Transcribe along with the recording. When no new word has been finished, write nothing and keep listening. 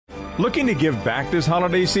Looking to give back this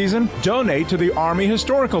holiday season? Donate to the Army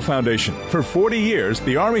Historical Foundation. For 40 years,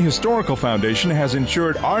 the Army Historical Foundation has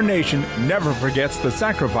ensured our nation never forgets the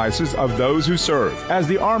sacrifices of those who serve. As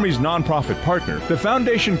the Army's nonprofit partner, the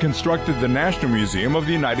foundation constructed the National Museum of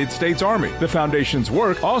the United States Army. The foundation's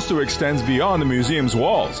work also extends beyond the museum's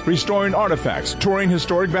walls, restoring artifacts, touring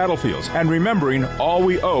historic battlefields, and remembering all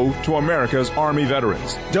we owe to America's Army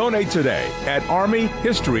veterans. Donate today at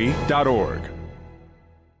armyhistory.org.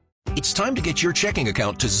 It's time to get your checking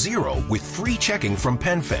account to zero with free checking from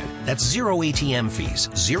PenFed. That's zero ATM fees,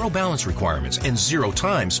 zero balance requirements, and zero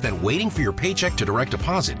time spent waiting for your paycheck to direct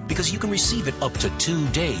deposit because you can receive it up to 2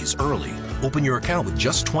 days early. Open your account with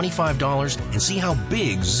just $25 and see how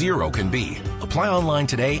big zero can be. Apply online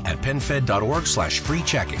today at PenFed.org/free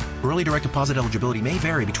checking. Early direct deposit eligibility may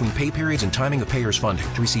vary between pay periods and timing of payers' funding.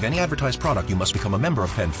 To receive any advertised product, you must become a member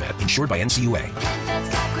of PenFed, insured by NCUA.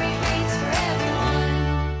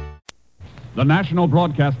 The National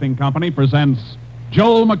Broadcasting Company presents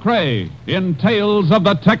Joel McCrea in Tales of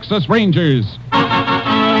the Texas Rangers.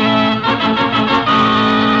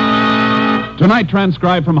 Tonight,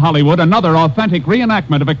 transcribed from Hollywood, another authentic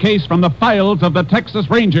reenactment of a case from the files of the Texas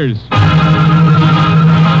Rangers.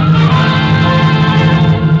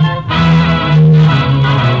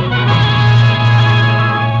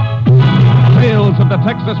 Tales of the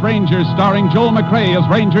Texas Rangers, starring Joel McCrea as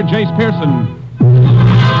Ranger Jace Pearson.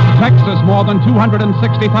 Texas, more than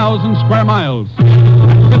 260,000 square miles. 50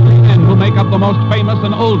 men who make up the most famous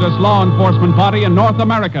and oldest law enforcement body in North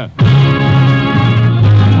America.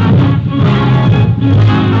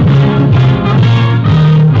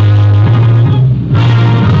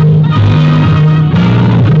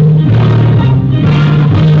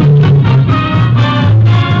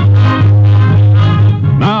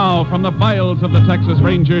 Now, from the files of the Texas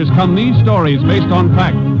Rangers come these stories based on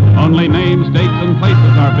fact. Only names, dates, and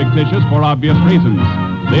places are fictitious for obvious reasons.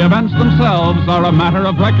 The events themselves are a matter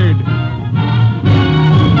of record.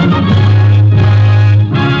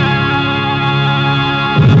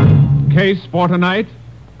 Case for tonight,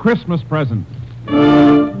 Christmas present.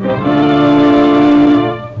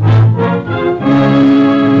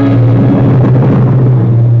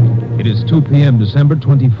 It is 2 p.m., December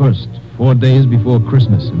 21st, 4 days before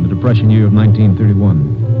Christmas in the Depression year of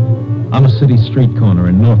 1931. On a city street corner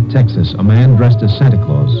in North Texas, a man dressed as Santa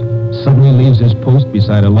Claus suddenly leaves his post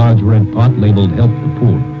beside a large red pot labeled Help the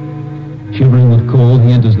Poor. Shivering with cold,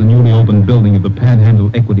 he enters the newly opened building of the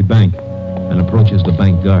Panhandle Equity Bank and approaches the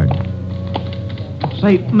bank guard.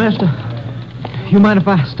 Say, mister, you mind if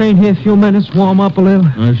I stay in here a few minutes, warm up a little?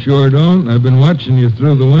 I sure don't. I've been watching you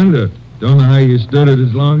through the window. Don't know how you stood it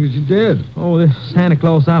as long as you did. Oh, this Santa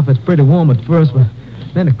Claus outfit's pretty warm at first, but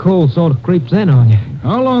then the cold sort of creeps in on you.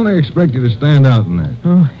 How long they expect you to stand out in that?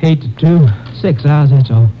 Oh, 8 to 2. 6 hours,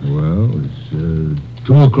 that's all. Well, it's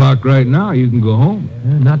 2 o'clock right now. You can go home.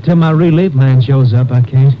 Not till my relief man shows up, I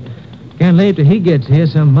can't. Can't leave till he gets here.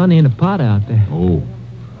 Some money in the pot out there. Oh.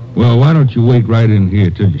 Well, why don't you wait right in here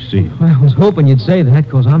till you see him? Well, I was hoping you'd say that,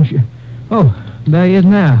 because I'm sure... Oh, there he is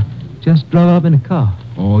now. Just drove up in a car.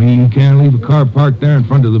 Oh, he can't leave a car parked there in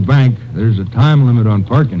front of the bank. There's a time limit on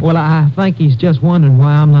parking. Well, I think he's just wondering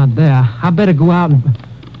why I'm not there. I better go out and...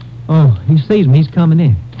 Oh, he sees me. He's coming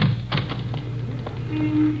in.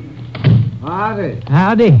 Howdy.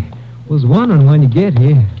 Howdy. Was wondering when you get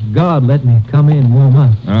here. God let me come in and warm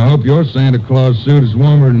up. I hope your Santa Claus suit is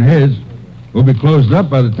warmer than his. We'll be closed up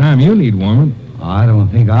by the time you need warming. I don't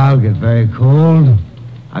think I'll get very cold.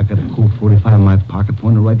 I got a Colt 45 in my pocket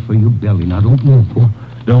pointed right for your belly. Now, don't move, boy.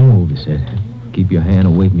 Don't move, he said. Keep your hand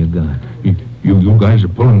away from your gun. You guys are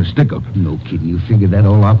pulling the stick up. No kidding. You figured that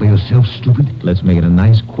all out by yourself, stupid? Let's make it a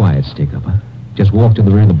nice, quiet stick-up, huh? Just walk to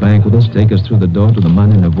the rear of the bank with us, take us through the door to the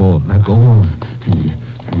money in the vault. Now, go on.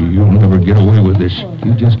 You'll never get away with this.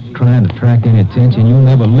 You're just trying to attract any attention. You'll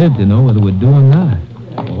never live to know whether we're doing or not.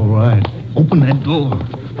 All right. Open that door.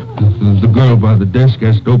 The girl by the desk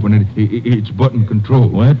has to open it. It's button control.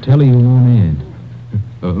 Well, tell her you want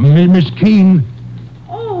in. Miss Keene.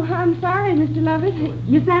 Oh, I'm sorry, Mr. Lovett.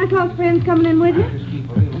 Your Santa Claus friend's coming in with you?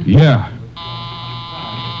 Yeah.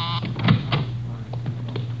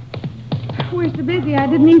 We're so busy, I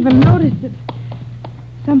didn't even notice it.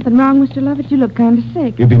 Something wrong, Mr. Lovett? You look kind of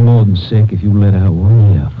sick. You'd be more than sick if you let out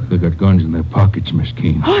one yell. They got guns in their pockets, Miss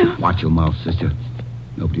Keene. Watch your mouth, sister.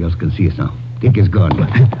 Nobody else can see us now. Take his gun.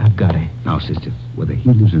 I've got it. Now, sister, whether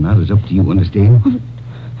he lives or not is up to you, understand?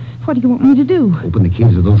 What do you want me to do? Open the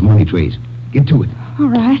cases of those money trays. Get to it. All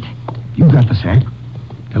right. You got the sack.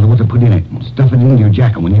 Tell her what to put in it and stuff it into your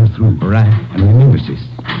jacket when you're through. Right. And remember, sis,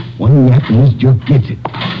 one yap and this jerk gets it.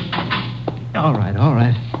 All right.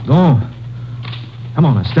 Go on.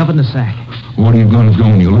 Come on, stuff it in the sack. What are you going to do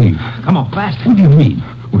when you leave? Come on, faster. What do you mean?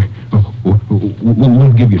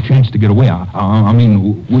 We'll give you a chance to get away. I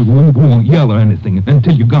mean, we won't yell or anything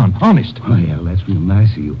until you're gone. Honest. Oh, yeah, that's real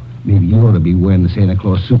nice of you. Maybe you ought to be wearing the Santa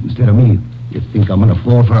Claus suit instead of me. You think I'm going to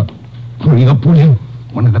fall for a... Hurry up, will you?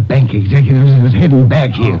 One of the bank executives is heading back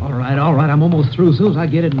here. All right. I'm almost through. As soon as I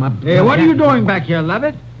get it in my... Hey, what are you doing back here,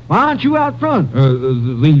 Levitt? Why aren't you out front?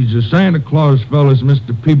 These Santa Claus fellas,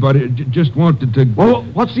 Mr. Peabody, just wanted to... Well,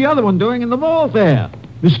 what's the other one doing in the vault there?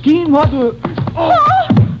 Miss Keene, what the... Oh!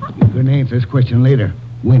 You're going to answer this question later,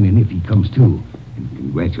 when and if he comes to. And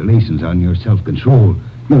congratulations on your self-control.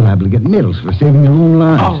 You're liable to get medals for saving your own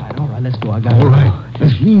lives. All right, let's go. I got it. All right,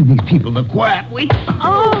 let's leave these people to quiet. Wait.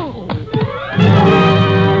 Oh!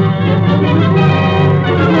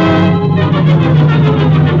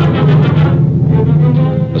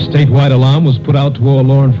 A statewide alarm was put out to all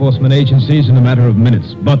law enforcement agencies in a matter of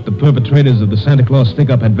minutes, but the perpetrators of the Santa Claus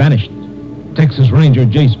stick-up had vanished. Texas Ranger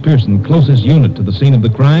Jace Pearson, closest unit to the scene of the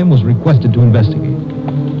crime, was requested to investigate.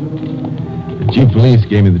 The chief of police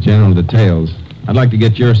gave me the general details. I'd like to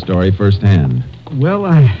get your story firsthand. Well,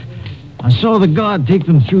 I saw the guard take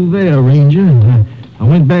them through there, Ranger. I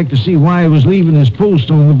went back to see why he was leaving his post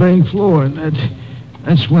on the bank floor, and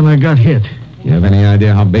that's when I got hit. You have any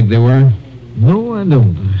idea how big they were? No, I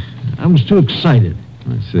don't. I was too excited.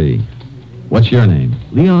 I see. What's your name?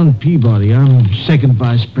 Leon Peabody. I'm second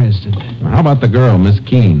vice president. How about the girl, Miss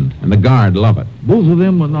Keene, and the guard, Lovett? Both of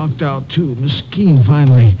them were knocked out, too. Miss Keene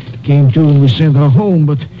finally came to, and we sent her home,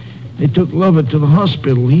 but they took Lovett to the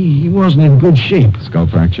hospital. He wasn't in good shape. Skull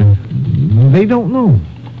fracture? They don't know.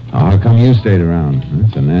 How come you stayed around?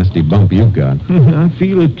 That's a nasty bump you've got. I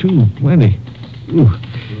feel it, too. Plenty. Ooh.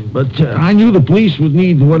 But I knew the police would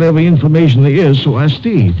need whatever information there is, so I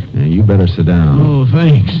stayed. Yeah, you better sit down. Oh,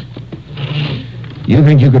 thanks. You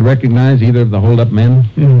think you could recognize either of the hold-up men?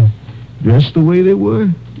 Dressed the way they were?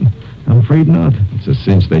 I'm afraid not. It's a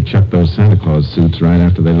cinch they chucked those Santa Claus suits right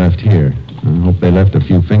after they left here. I hope they left a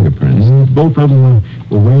few fingerprints. Both of them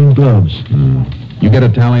were wearing gloves. You get a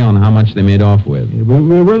tally on how much they made off with?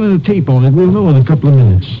 We're running a tape on it. We'll know in a couple of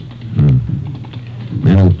minutes.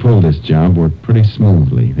 Men who pulled this job worked pretty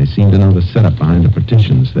smoothly. They seem to know the setup behind the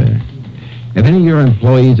partitions there. Have any of your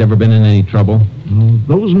employees ever been in any trouble?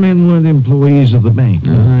 Those men weren't employees of the bank.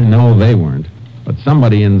 I know they weren't. But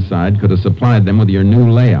somebody inside could have supplied them with your new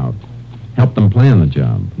layout. Helped them plan the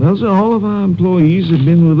job. Well, sir, all of our employees have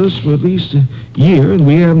been with us for at least a year, and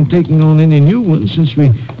we haven't taken on any new ones since we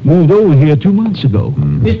moved over here 2 months ago.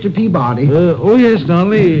 Mr. Peabody. Oh, yes,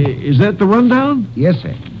 Donnelly. Is that the rundown? Yes,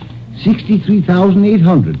 sir.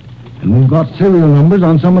 63,800. And we've got serial numbers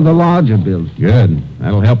on some of the larger bills. Good.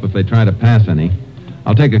 That'll help if they try to pass any.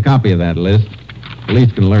 I'll take a copy of that list.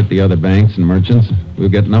 Police can alert the other banks and merchants. We'll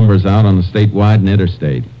get numbers out on the statewide and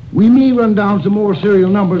interstate. We may run down some more serial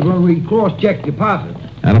numbers when we cross-check deposits.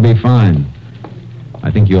 That'll be fine. I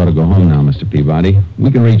think you ought to go home now, Mr. Peabody. We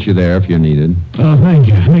can reach you there if you're needed. Oh, thank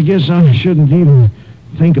you. I guess I shouldn't even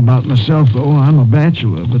think about myself, though. I'm a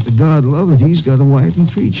bachelor, but the God love it, he's got a wife and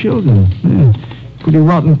 3 children. Pretty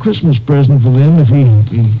rotten Christmas present for them if he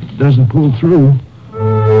doesn't pull through.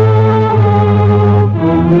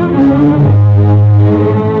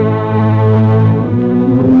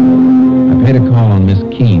 I paid a call on Miss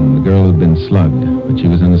Keene, the girl who'd been slugged, but she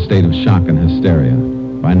was in a state of shock and hysteria.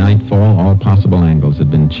 By nightfall, all possible angles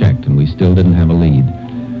had been checked, and we still didn't have a lead.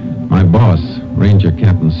 My boss, Ranger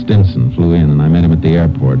Captain Stinson, flew in, and I met him at the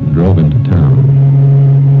airport and drove him to town.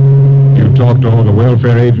 You talked to all the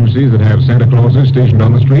welfare agencies that have Santa Clauses stationed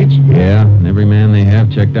on the streets? Yeah, and every man they have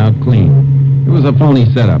checked out clean. It was a phony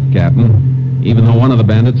setup, Captain, even though one of the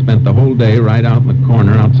bandits spent the whole day right out in the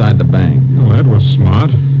corner outside the bank. Well, that was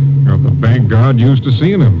smart. Got the bank guard used to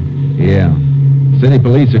seeing him. Yeah. City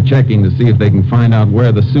police are checking to see if they can find out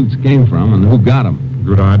where the suits came from and who got them.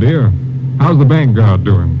 Good idea. How's the bank guard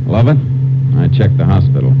doing? Lovett? I checked the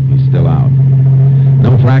hospital. He's still out.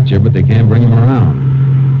 No fracture, but they can't bring him around.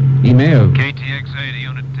 He may have... KTXA to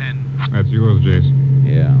Unit 10. That's yours, Jace.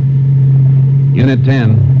 Yeah. Unit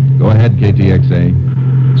 10. Go ahead, KTXA.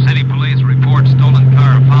 City police report stolen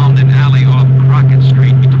car found in alley off Crockett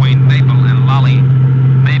Street between Maple and Lolly.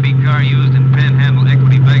 Maybe car used in Panhandle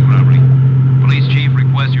equity bank robbery. Police chief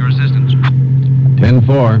requests your assistance.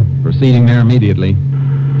 10-4. Proceeding there immediately.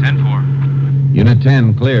 10-4. Unit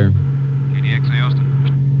 10, clear. KTXA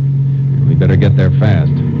Austin. We better get there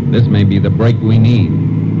fast. This may be the break we need.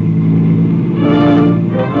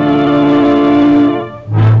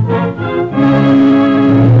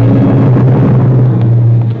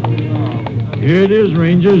 Here it is,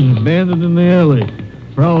 Rangers. Abandoned in the alley.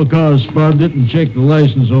 Prowl car spotted it and checked the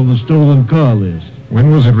license on the stolen car list. When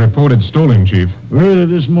was it reported stolen, Chief? Early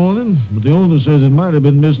this morning, but the owner says it might have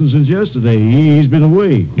been missing since yesterday. He's been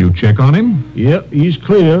away. You check on him? Yep, he's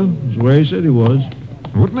clear. That's where he said he was.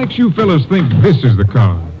 What makes you fellas think this is the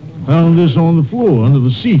car? Found this on the floor, under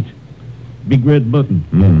the seat. Big red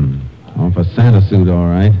button. Off a Santa suit, all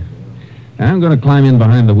right. I'm going to climb in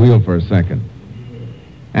behind the wheel for a second.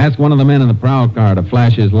 Ask one of the men in the prowl car to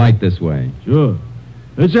flash his light this way. Sure.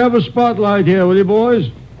 Let's have a spotlight here, will you, boys?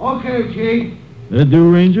 Okay, Chief. That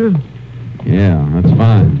do, Ranger? Yeah, that's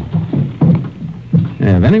fine.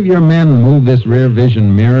 Hey, have any of your men moved this rear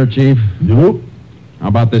vision mirror, Chief? Nope. How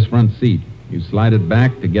about this front seat? You slide it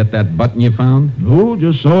back to get that button you found? No,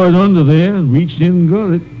 just saw it under there and reached in and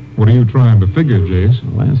got it. What are you trying to figure, Jace?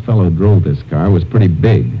 The last fellow who drove this car was pretty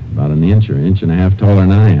big, about an inch or inch and a half taller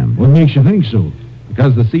than I am. What makes you think so?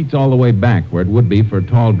 Because the seat's all the way back where it would be for a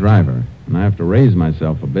tall driver, and I have to raise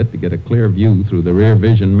myself a bit to get a clear view through the rear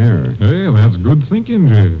vision mirror. Hey, that's good thinking,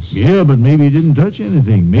 Jace. Yeah, but maybe he didn't touch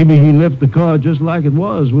anything. Maybe he left the car just like it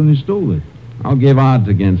was when he stole it. I'll give odds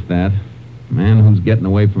against that. A man who's getting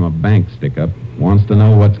away from a bank stick-up wants to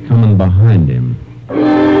know what's coming behind him.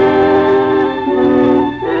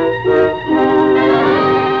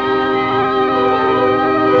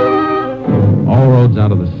 All roads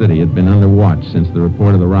out of the city had been under watch since the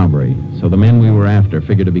report of the robbery, so the men we were after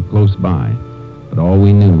figured to be close by. But all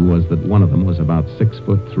we knew was that one of them was about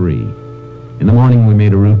 6'3". In the morning, we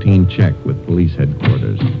made a routine check with police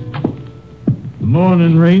headquarters. Good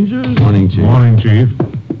morning, Rangers. Morning, Chief. Morning, Chief.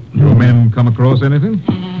 Your men come across anything?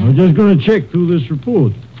 I'm just going to check through this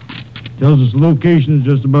report. Tells us the location of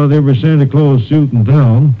just about every Santa Claus suit in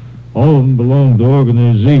town. All of them belong to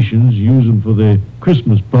organizations use them for their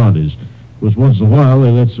Christmas parties. Of course, once in a while,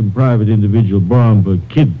 they let some private individual borrow them for a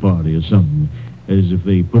kid party or something, as if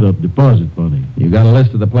they put up deposit money. You got a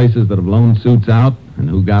list of the places that have loaned suits out and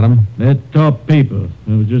who got them? That top paper.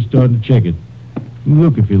 I was just starting to check it. You can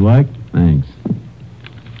look if you like. Thanks.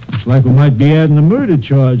 Looks like we might be adding a murder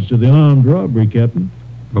charge to the armed robbery, Captain.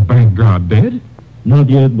 The bank guard dead? Not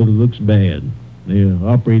yet, but it looks bad. They're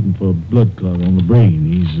operating for a blood clot on the brain.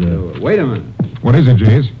 He's, Wait a minute. What is it,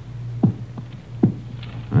 Jace?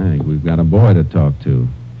 I think we've got a boy to talk to.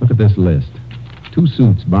 Look at this list. 2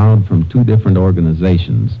 suits borrowed from 2 different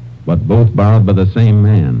organizations, but both borrowed by the same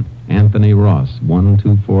man, Anthony Ross,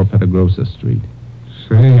 124 Petagrosa Street.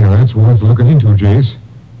 Say, that's worth looking into, Jace.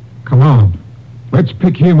 Come on. Let's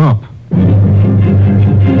pick him up.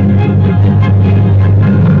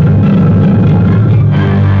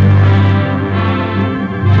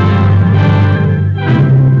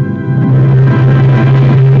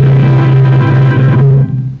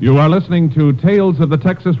 You are listening to Tales of the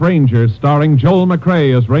Texas Rangers, starring Joel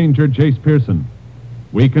McCrea as Ranger Jace Pearson.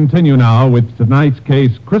 We continue now with tonight's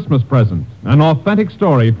case, Christmas Present, an authentic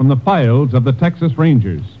story from the files of the Texas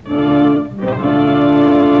Rangers. The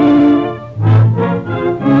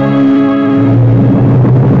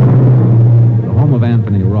home of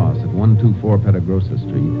Anthony Ross at 124 Petagrosa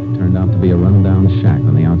Street turned out to be a rundown shack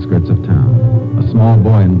on the outskirts of town. A small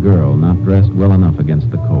boy and girl, not dressed well enough against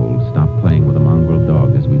the cold, stopped playing with a mongrel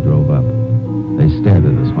dog as we drove up. They stared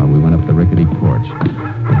at us while we went up the rickety porch,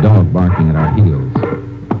 the dog barking at our heels.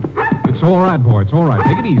 It's all right, boy. It's all right.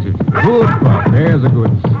 Take it easy. Good pup. There's a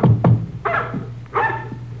good...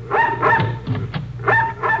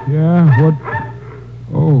 Yeah, what?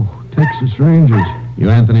 Oh, Texas Rangers. You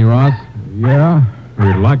Anthony Ross? Yeah?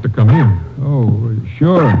 We'd like to come in. Oh,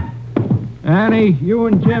 sure. Annie, you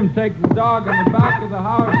and Jim take the dog in the back of the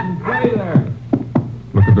house and play there.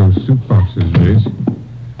 Look at those suit boxes, Jace.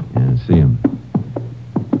 Yeah, see him.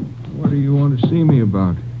 What do you want to see me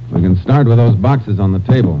about? We can start with those boxes on the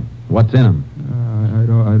table. What's in them?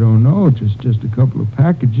 I don't know. Just a couple of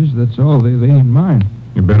packages. That's all. They ain't mine.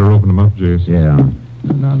 You better open them up, Jace. Yeah.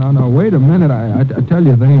 No. Wait a minute. I tell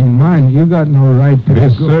you, they ain't mine. You got no right to...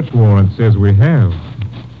 This search warrant says we have.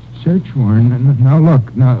 Search warrant? Now,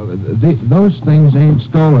 look. Those things ain't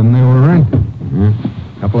stolen. They were rented.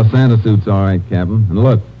 A couple of Santa suits, all right, Captain. And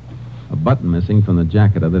look, a button missing from the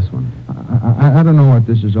jacket of this one. I don't know what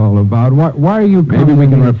this is all about. Why are you coming? Maybe we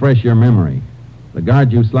can refresh your memory. The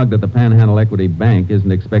guard you slugged at the Panhandle Equity Bank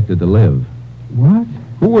isn't expected to live. What?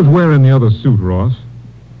 Who was wearing the other suit, Ross?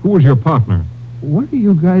 Who was your partner? What are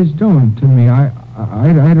you guys doing to me? I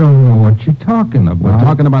don't know what you're talking about. We're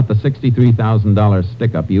talking about the $63,000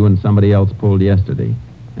 stick-up you and somebody else pulled yesterday.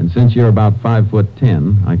 And since you're about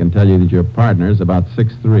 5'10", I can tell you that your partner's about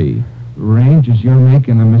 6'3". Rangers, you're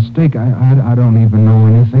making a mistake. I don't even know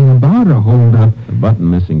anything about a holdup. The button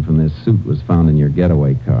missing from this suit was found in your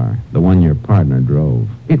getaway car, the one your partner drove.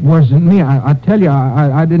 It wasn't me. I tell you,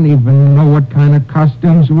 I didn't even know what kind of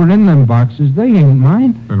costumes were in them boxes. They ain't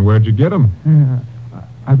mine. And where'd you get them?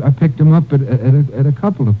 I picked them up at a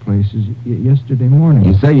couple of places yesterday morning.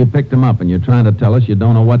 You say you picked them up, and you're trying to tell us you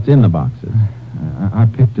don't know what's in the boxes. I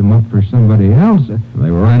picked them up for somebody else. They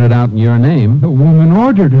were rented out in your name. The woman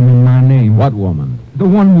ordered them in my name. What woman? The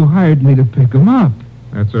one who hired me to pick them up.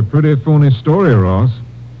 That's a pretty phony story, Ross.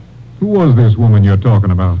 Who was this woman you're talking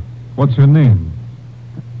about? What's her name?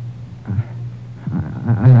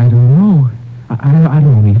 I don't know. I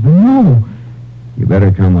don't even know. You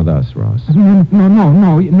better come with us, Ross.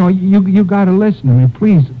 No. You gotta listen to me.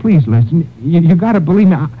 Please listen. You gotta believe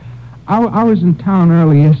me. I was in town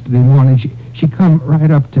early yesterday morning. She come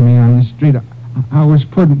right up to me on the street. I was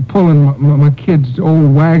pulling my kid's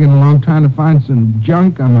old wagon along, trying to find some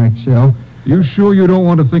junk I might sell. You sure you don't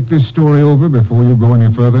want to think this story over before you go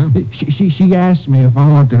any further? She asked me if I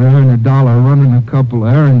wanted to earn $1 running a couple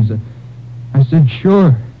of errands. I said,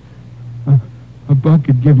 sure. A buck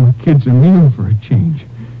could give my kids a meal for a change.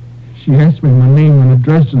 She asked me my name and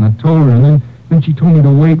address, and I told her, and then she told me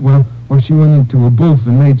to wait while she went into a booth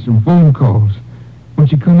and made some phone calls. When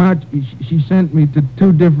she come out, she sent me to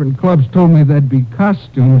 2 different clubs, told me there'd be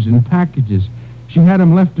costumes and packages. She had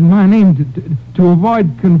them left in my name to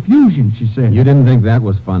avoid confusion, she said. You didn't think that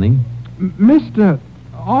was funny? Mister,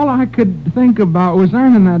 all I could think about was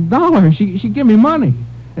earning that $1. She gave me money,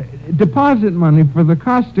 deposit money for the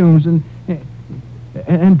costumes,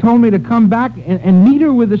 and told me to come back and meet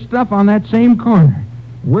her with the stuff on that same corner.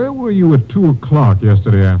 Where were you at 2 o'clock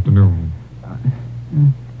yesterday afternoon?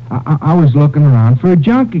 I was looking around for a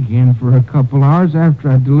junk again for a couple hours after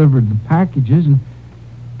I delivered the packages, and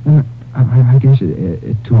I guess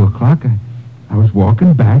at 2 o'clock I was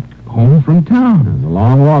walking back home from town. It's a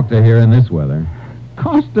long walk to here in this weather.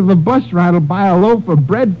 Cost of a bus ride will buy a loaf of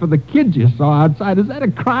bread for the kids you saw outside. Is that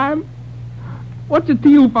a crime? What's it to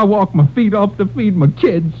you if I walk my feet off to feed my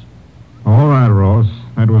kids? All right, Ross.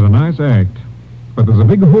 That was a nice act. But there's a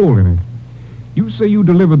big hole in it. You say you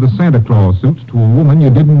delivered the Santa Claus suits to a woman you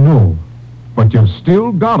didn't know. But you've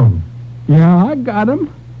still got them. Yeah, I got them.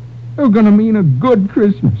 They're going to mean a good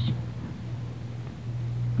Christmas.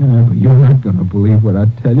 But you're not going to believe what I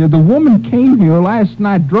tell you. The woman came here last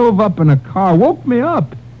night, drove up in a car, woke me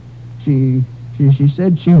up. She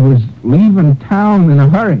said she was leaving town in a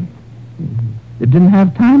hurry. They didn't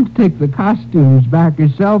have time to take the costumes back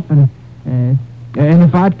herself, and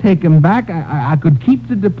if I'd take them back, I could keep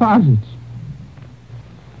the deposits.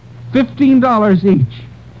 $15 each.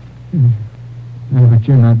 But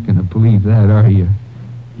you're not going to believe that, are you?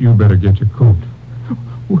 You better get your coat.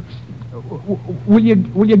 Will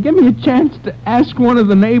you give me a chance to ask one of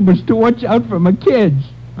the neighbors to watch out for my kids?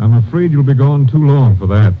 I'm afraid you'll be gone too long for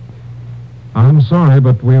that. I'm sorry,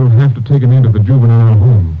 but we'll have to take him into the juvenile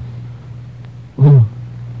home. Oh.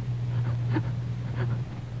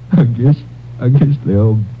 I guess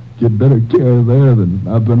they'll get better care there than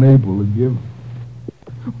I've been able to give.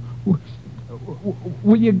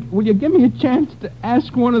 Will you give me a chance to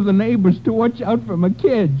ask one of the neighbors to watch out for my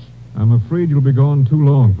kids? I'm afraid you'll be gone too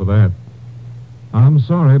long for that. I'm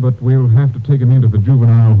sorry, but we'll have to take him into the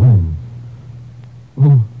juvenile home.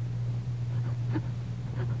 Oh.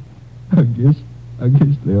 I guess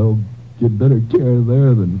they'll get better care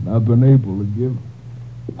there than I've been able to give.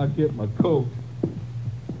 I'll get my coat.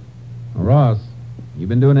 Ross, you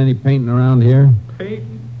been doing any painting around here?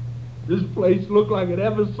 Painting? This place looked like it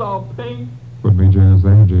ever saw paint. Could be jazz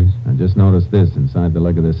there, Jace. I just noticed this inside the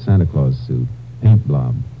leg of this Santa Claus suit. Paint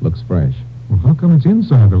blob. Looks fresh. Well, how come it's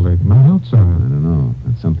inside the leg, not outside? I don't know.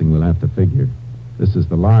 That's something we'll have to figure. This is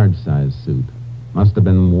the large size suit. Must have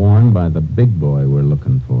been worn by the big boy we're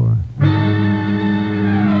looking for.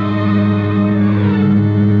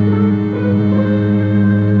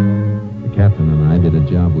 The captain and I did a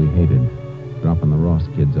job we hated, dropping the Ross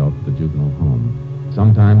kids off at the juvenile home.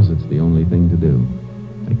 Sometimes it's the only thing to do.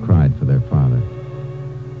 They cried for their father.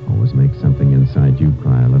 Always make something inside you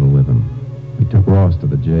cry a little with them. We took Ross to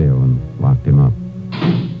the jail and locked him up.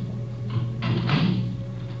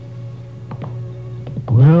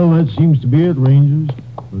 Well, that seems to be it, Rangers.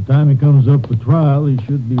 By the time he comes up for trial, he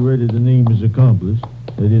should be ready to name his accomplice.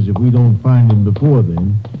 That is, if we don't find him before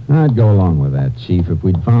then. I'd go along with that, Chief, if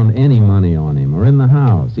we'd found any money on him, or in the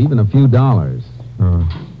house, even a few dollars.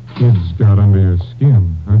 Kids got under your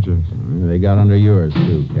skin, huh, Jason? They got under yours,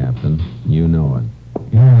 too, Captain. You know it.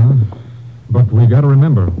 Yeah. But we got to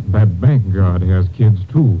remember, that bank guard has kids,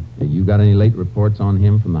 too. You got any late reports on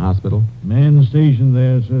him from the hospital? Man stationed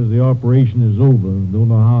there says the operation is over. Don't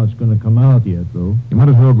know how it's going to come out yet, though. You might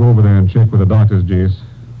as well go over there and check with the doctors, Jace.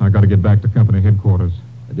 I got to get back to company headquarters.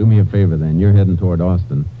 Do me a favor, then. You're heading toward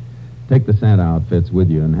Austin. Take the Santa outfits with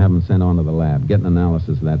you and have them sent on to the lab. Get an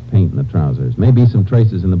analysis of that paint in the trousers. Maybe some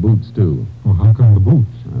traces in the boots, too. Well, how come the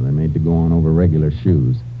boots? They're made to go on over regular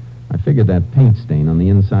shoes. I figured that paint stain on the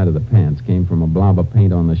inside of the pants came from a blob of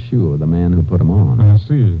paint on the shoe of the man who put them on. I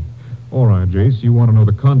see. All right, Jace, you want to know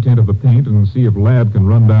the content of the paint and see if Lab can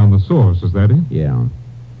run down the source, is that it? Yeah.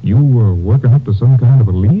 You working up to some kind of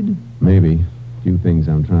a lead? Maybe. A few things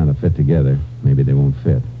I'm trying to fit together. Maybe they won't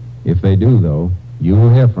fit. If they do, though, you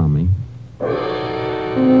will hear from me.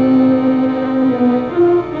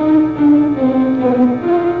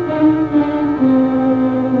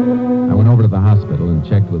 I went over to the hospital and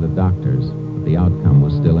checked with the doctors, but the outcome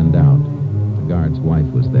was still in doubt. The guard's wife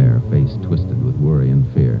was there, face twisted with worry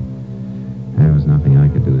and fear. There was nothing I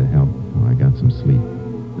could do to help, so I got some sleep.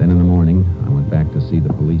 Then in the morning, I went back to see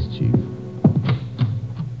the police chief.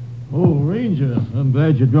 Oh, Ranger, I'm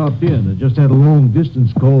glad you dropped in. I just had a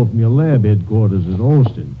long-distance call from your lab headquarters at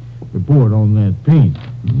Austin. Report on that paint.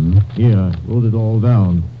 Mm-hmm. Here, I wrote it all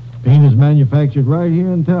down. Paint is manufactured right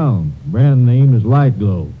here in town. Brand name is Light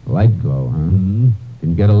Glow. Light Glow, huh? Mm-hmm. Can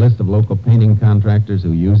you get a list of local painting contractors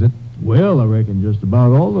who use it? Well, I reckon just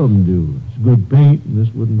about all of them do. It's good paint, and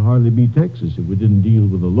this wouldn't hardly be Texas if we didn't deal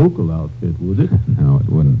with a local outfit, would it? No, it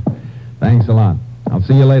wouldn't. Thanks a lot. I'll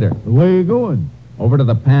see you later. Where are you going? Over to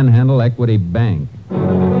the Panhandle Equity Bank.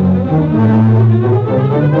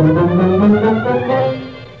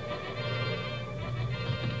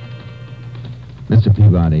 Mr.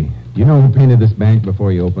 Peabody, do you know who painted this bank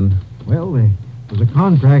before you opened? Well, there was a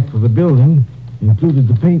contract for the building. Included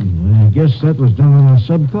the painting. I guess that was done on a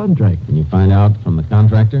subcontract. Can you find out from the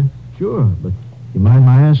contractor? Sure, but you mind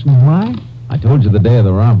my asking why? I told you the day of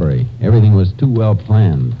the robbery. Everything was too well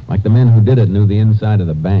planned. Like the men who did it knew the inside of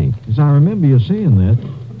the bank. Yes, I remember you saying that.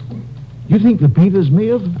 You think the painters may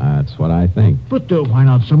have? That's what I think. But why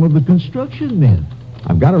not some of the construction men?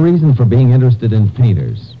 I've got a reason for being interested in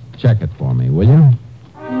painters. Check it for me, will you?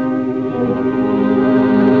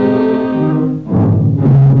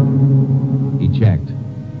 He checked.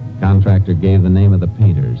 Contractor gave the name of the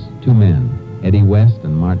painters. 2 men, Eddie West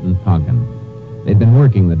and Martin Poggin. They'd been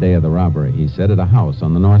working the day of the robbery, he said, at a house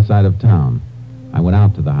on the north side of town. I went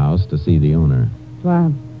out to the house to see the owner.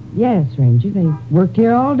 Why, yes, Ranger. They worked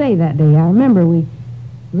here all day that day. I remember we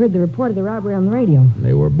heard the report of the robbery on the radio.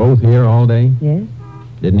 They were both here all day? Yes.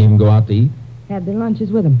 Didn't even go out to eat? Had their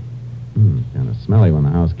lunches with them. Kind of smelly when the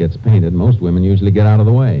house gets painted. Most women usually get out of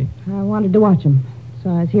the way. I wanted to watch them, so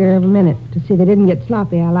I was here every minute to see they didn't get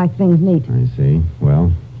sloppy. I like things neat. I see.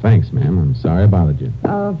 Well, thanks, ma'am. I'm sorry I bothered you.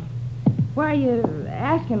 Why are you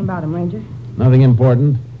asking about them, Ranger? Nothing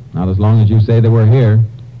important. Not as long as you say they were here.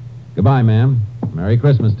 Goodbye, ma'am. Merry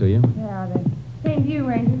Christmas to you. Yeah, the same to you,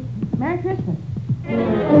 Ranger. Merry Christmas.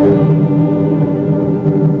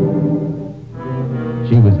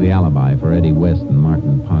 She was the alibi for Eddie West and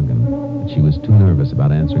Martin Poggin. But she was too nervous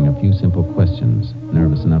about answering a few simple questions.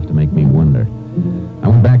 Nervous enough to make me wonder. I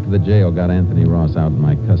went back to the jail, got Anthony Ross out in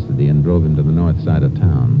my custody, and drove him to the north side of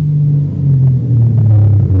town.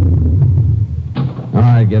 All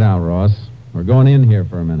right, get out, Ross. We're going in here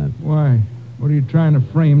for a minute. Why? What are you trying to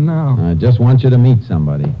frame now? I just want you to meet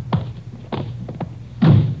somebody.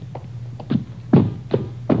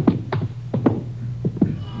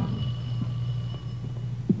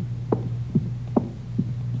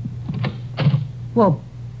 Well,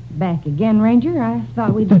 back again, Ranger. I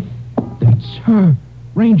thought we'd... That's her.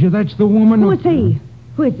 Ranger, that's the woman Who is he?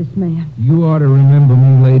 Who is this man? You ought to remember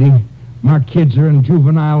me, lady. My kids are in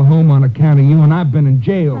juvenile home on account of you, and I've been in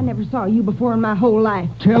jail. I never saw you before in my whole life.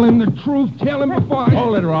 Tell him the truth. Tell him before I...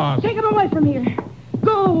 Hold it, Ross. Take him away from here.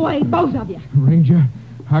 Go away, both of you. Ranger,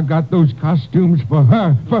 I got those costumes for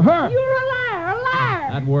her. For her! You're a liar, a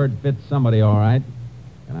liar! That word fits somebody, all right.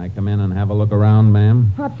 Can I come in and have a look around,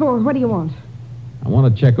 ma'am? What for? What do you want? I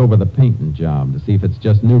want to check over the painting job to see if it's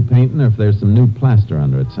just new painting or if there's some new plaster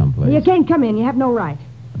under it someplace. You can't come in. You have no right.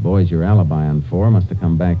 The boys you're alibying for must have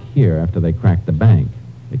come back here after they cracked the bank,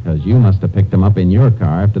 because you must have picked them up in your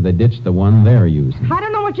car after they ditched the one they're using. I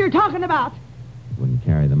don't know what you're talking about. Wouldn't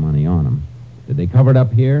carry the money on them. Did they cover it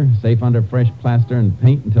up here, safe under fresh plaster and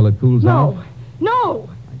paint until it cools off? No.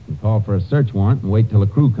 I can call for a search warrant and wait till a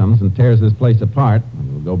crew comes and tears this place apart.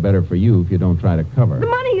 It'll go better for you if you don't try to cover The it.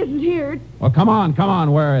 money isn't here. Well, come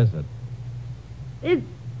on. Where is it?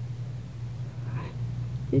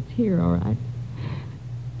 It's here, all right.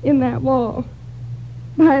 In that wall.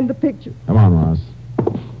 behind the picture. Come on, Ross.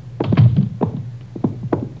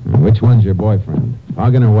 Which one's your boyfriend,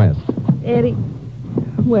 Hogan or West? Eddie.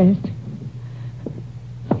 West.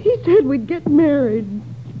 He said we'd get married.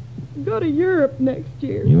 Go to Europe next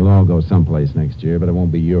year. You'll all go someplace next year, but it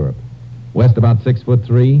won't be Europe. West about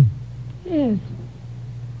 6'3". Yes.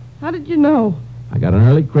 How did you know? I got an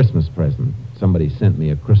early Christmas present. Somebody sent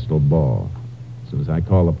me a crystal ball. As soon as I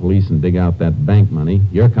call the police and dig out that bank money,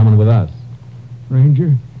 you're coming with us.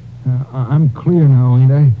 Ranger, I'm clear now,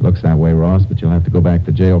 ain't I? Looks that way, Ross, but you'll have to go back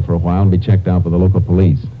to jail for a while and be checked out by the local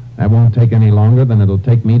police. That won't take any longer than it'll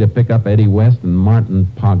take me to pick up Eddie West and Martin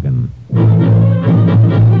Poggin.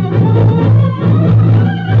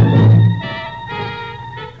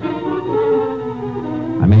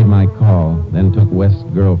 I made my call, then took West's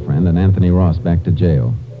girlfriend and Anthony Ross back to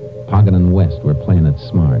jail. Poggin and West were playing it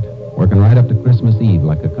smart, working right up to Christmas Eve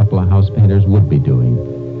like a couple of house painters would be doing.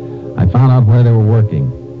 I found out where they were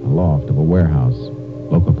working, a loft of a warehouse.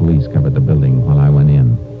 Local police covered the building while I went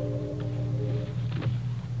in.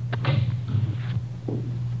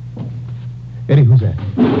 Eddie, who's that?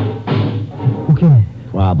 Who came in?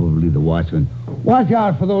 Probably the watchman. Watch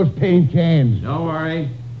out for those paint cans. Don't worry.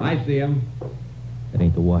 I see him. That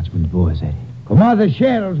ain't the watchman's voice, Eddie. Come out of the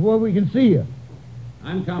shadows where we can see you.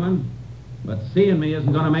 I'm coming, but seeing me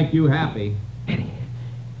isn't going to make you happy. Eddie,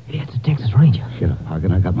 that's the Texas Ranger. Shut up,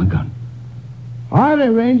 Hogan. I got my gun. Howdy,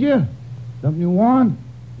 Ranger. Something you want?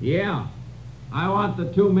 Yeah. I want the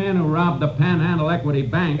two men who robbed the Panhandle Equity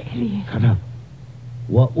Bank. Eddie. Shut up.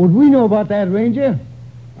 What would we know about that, Ranger?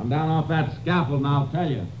 Come down off that scaffold and I'll tell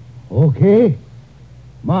you. Okay.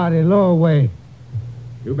 Marty, lower away.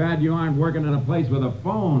 Too bad you aren't working at a place with a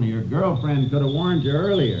phone. Your girlfriend could have warned you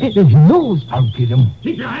earlier. Eddie, he knows. I'll get him.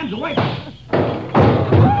 Keep your hands away.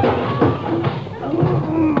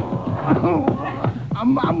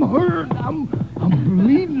 I'm hurt. I'm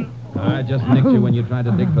bleeding. I just nicked you when you tried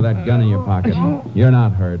to dig for that gun in your pocket. You're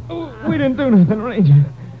not hurt. We didn't do nothing, Ranger.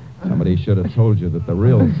 Somebody should have told you that the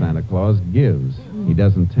real Santa Claus gives. He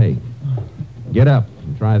doesn't take. Get up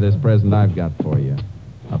and try this present I've got for you.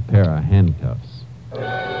 A pair of handcuffs.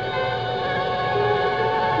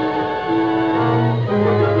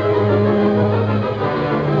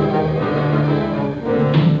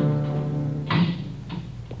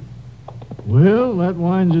 Well, that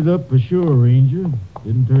winds it up for sure, Ranger.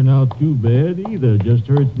 Didn't turn out too bad either. Just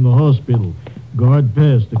heard from the hospital. Guard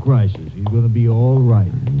passed the crisis. He's going to be all right.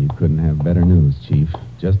 You couldn't have better news, Chief.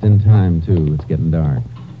 Just in time, too. It's getting dark.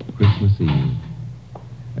 Christmas Eve.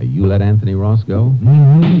 You let Anthony Ross go?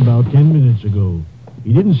 Mm-hmm, about 10 minutes ago.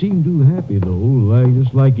 He didn't seem too happy, though,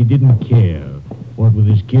 just like he didn't care. What with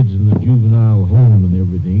his kids in the juvenile home and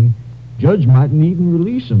everything. Judge mightn't even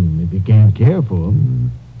release him if he can't care for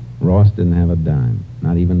him. Ross didn't have a dime,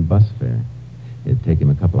 not even bus fare. It'd take him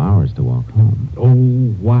a couple hours to walk home. Oh,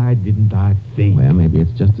 why didn't I think? Well, maybe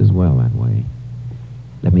it's just as well that way.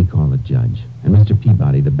 Let me call the judge. And Mr.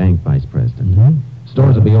 Peabody, the bank vice president. Mm-hmm.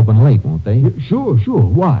 Stores will be open late, won't they? Sure.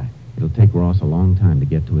 Why? It'll take Ross a long time to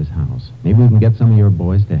get to his house. Maybe we can get some of your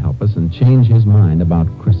boys to help us and change his mind about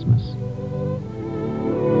Christmas.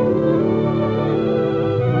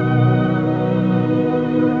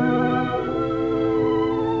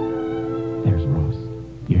 There's Ross.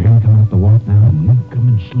 You hear him coming up the walk now? Mm-hmm.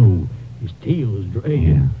 Coming slow. His tail is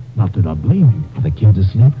dragging. Yeah. Not that I blame him. Are the kids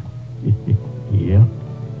asleep? Yeah.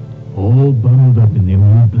 All bundled up in them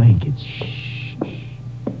old blankets. Shh.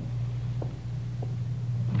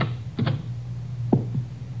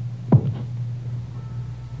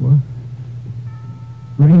 What?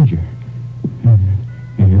 Ranger.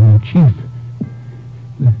 Chief.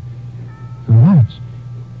 The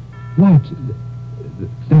lights.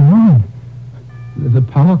 They're on. The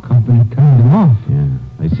power company turned them off. Yeah.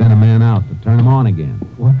 They sent a man out to turn them on again.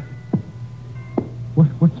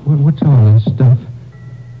 What's all this stuff?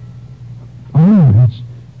 Oh, it's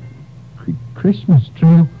Christmas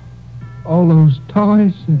tree. All those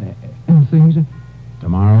toys and things.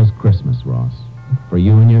 Tomorrow's Christmas, Ross. For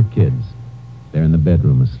you and your kids. They're in the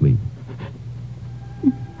bedroom asleep.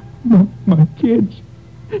 My kids.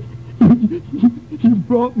 You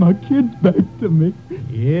brought my kids back to me.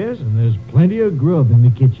 Yes, and there's plenty of grub in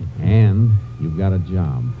the kitchen. And you've got a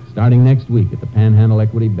job. Starting next week at the Panhandle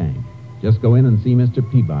Equity Bank. Just go in and see Mr.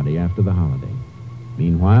 Peabody after the holiday.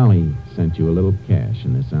 Meanwhile, he sent you a little cash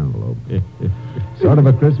in this envelope. Sort of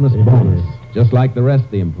a Christmas bonus, just like the rest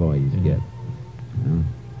of the employees get. Well,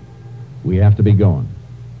 we have to be going.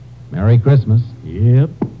 Merry Christmas. Yep.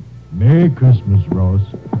 Merry Christmas, Ross.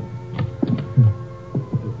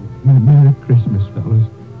 Merry Christmas, fellas.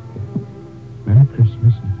 Merry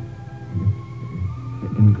Christmas.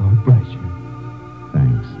 And God bless you. Thanks.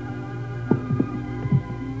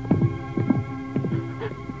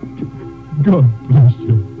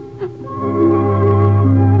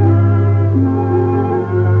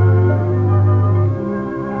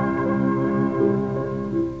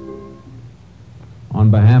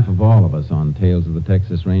 Tales of the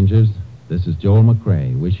Texas Rangers. This is Joel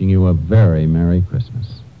McRae wishing you a very Merry Christmas.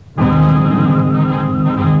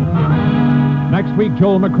 Next week,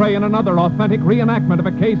 Joel McRae in another authentic reenactment of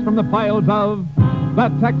a case from the files of the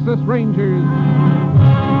Texas Rangers.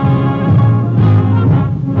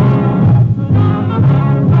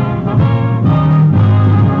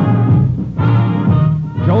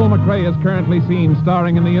 Joel McRae is currently seen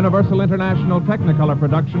starring in the Universal International Technicolor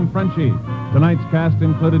production Frenchie. Tonight's cast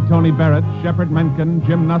included Tony Barrett, Shepard Menken,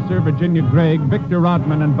 Jim Nusser, Virginia Gregg, Victor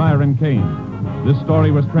Rodman, and Byron Kane. This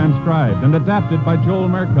story was transcribed and adapted by Joel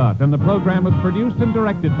Murcott, and the program was produced and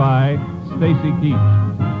directed by Stacy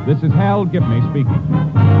Keach. This is Hal Gibney speaking.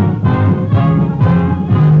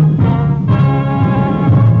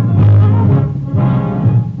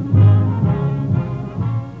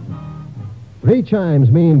 Three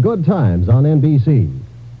chimes mean good times on NBC.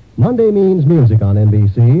 Monday means music on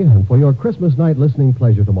NBC, and for your Christmas night listening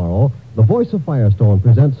pleasure tomorrow, the voice of Firestone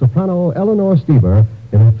presents soprano Eleanor Steber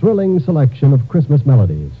in a thrilling selection of Christmas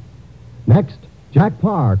melodies. Next, Jack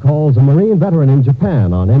Parr calls a Marine veteran in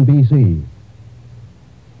Japan on NBC.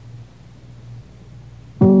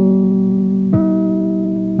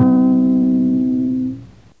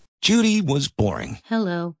 Judy was boring.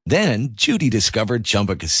 Hello. Then Judy discovered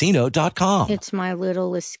ChumbaCasino.com. It's my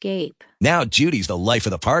little escape. Now Judy's the life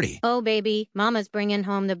of the party. Oh, baby, mama's bringing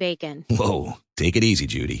home the bacon. Whoa, take it easy,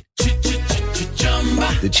 Judy.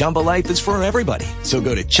 The Chumba life is for everybody. So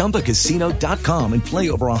go to ChumbaCasino.com and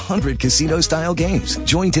play over 100 casino-style games.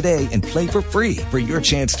 Join today and play for free for your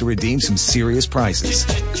chance to redeem some serious prizes.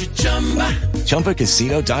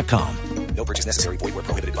 ChumbaCasino.com. No purchase necessary. Void where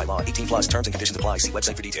prohibited by law. 18 plus terms and conditions apply. See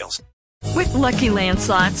website for details. With Lucky Land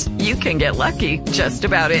Slots, you can get lucky just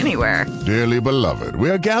about anywhere. Dearly beloved, we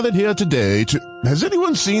are gathered here today to... Has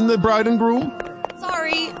anyone seen the bride and groom?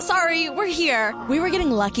 Sorry, we're here. We were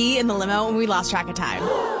getting lucky in the limo and we lost track of time.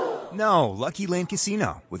 No, Lucky Land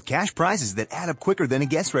Casino, with cash prizes that add up quicker than a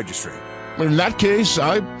guest registry. In that case,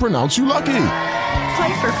 I pronounce you lucky.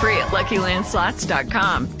 Play for free at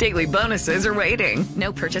LuckyLandSlots.com. Daily bonuses are waiting.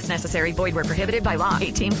 No purchase necessary. Void where prohibited by law.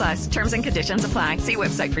 18 plus. Terms and conditions apply. See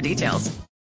website for details.